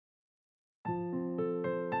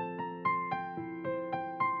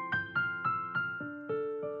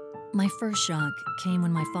My first shock came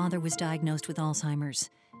when my father was diagnosed with Alzheimer's.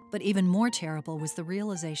 But even more terrible was the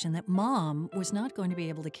realization that Mom was not going to be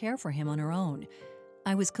able to care for him on her own.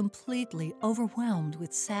 I was completely overwhelmed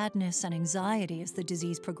with sadness and anxiety as the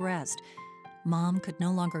disease progressed. Mom could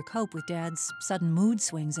no longer cope with Dad's sudden mood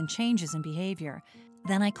swings and changes in behavior.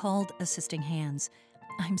 Then I called Assisting Hands.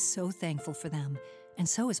 I'm so thankful for them, and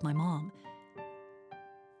so is my mom.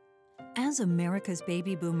 As America's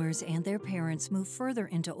baby boomers and their parents move further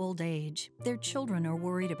into old age, their children are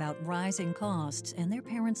worried about rising costs and their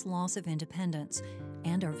parents' loss of independence,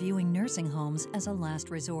 and are viewing nursing homes as a last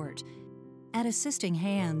resort. At Assisting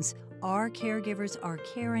Hands, our caregivers are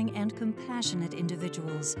caring and compassionate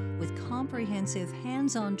individuals with comprehensive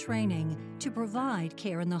hands-on training to provide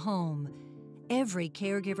care in the home. Every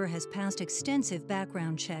caregiver has passed extensive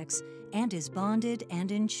background checks and is bonded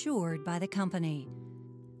and insured by the company.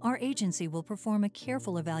 Our agency will perform a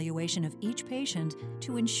careful evaluation of each patient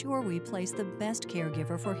to ensure we place the best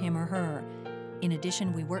caregiver for him or her. In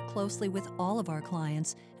addition, we work closely with all of our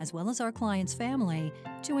clients, as well as our client's family,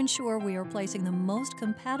 to ensure we are placing the most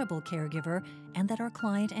compatible caregiver and that our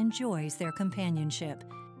client enjoys their companionship.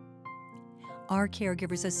 Our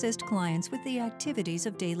caregivers assist clients with the activities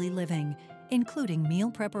of daily living, including meal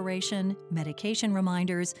preparation, medication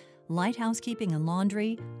reminders, light housekeeping and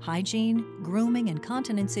laundry, hygiene, grooming and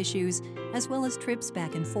continence issues, as well as trips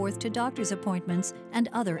back and forth to doctor's appointments and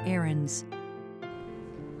other errands.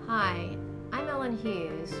 Hi, I'm Ellen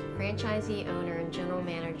Hughes, franchisee owner and general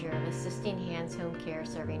manager of Assisting Hands Home Care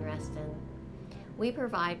serving Reston. We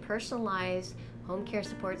provide personalized home care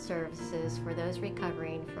support services for those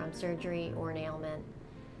recovering from surgery or an ailment,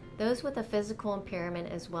 those with a physical impairment,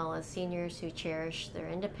 as well as seniors who cherish their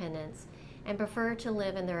independence and prefer to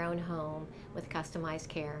live in their own home with customized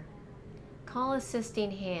care. Call Assisting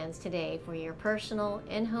Hands today for your personal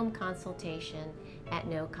in-home consultation at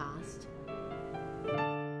no cost.